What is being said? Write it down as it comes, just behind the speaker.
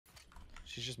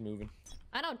She's just moving.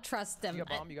 I don't trust them. You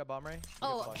got bomb? You got bomb, Rae?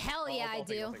 Oh, hell yeah, I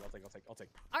do. I'll take.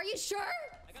 Are you sure?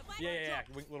 Yeah.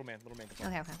 Little man.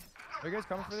 Okay. Are you guys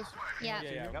coming for this? Yeah.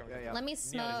 Yeah. Let me Yeah,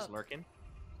 just smoke. lurking.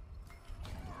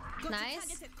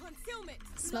 Nice.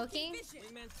 Smoking.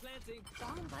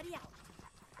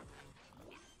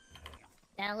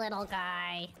 That little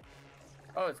guy.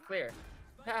 Oh, it's clear.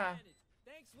 Ha.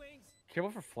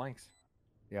 Careful for flanks.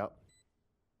 Yep.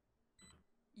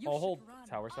 I'll hold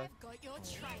tower side.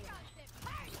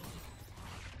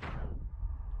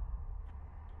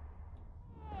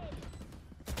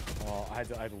 Oh, I had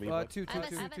to leave it. Two.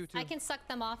 I can suck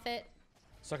them off it.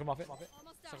 Suck him off it.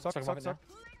 Suck. him off it now.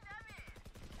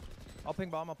 I'll ping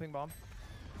bomb.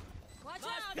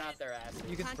 Got their ass.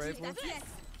 You can spray, please.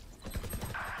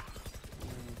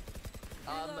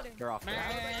 They're off. No, not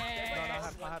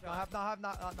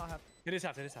half. It is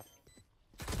half.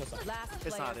 Last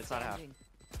It's not half.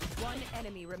 One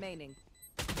enemy remaining.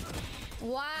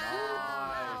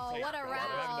 Wow. What a I'm having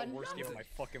round. the worst game of my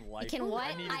fucking life. You can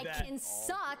what? I can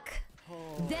suck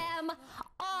them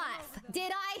off.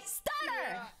 Did I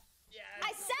stutter?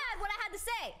 I said what I had to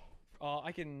say.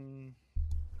 I can.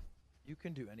 You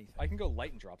can do anything. I can go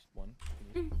light and drops one.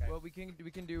 Well, we can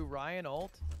do Ryan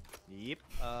ult. Yep.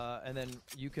 And then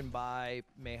you can buy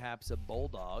mayhaps a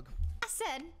bulldog. I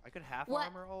said I could half what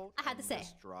armor ult. I had to say.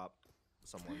 Just drop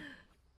someone.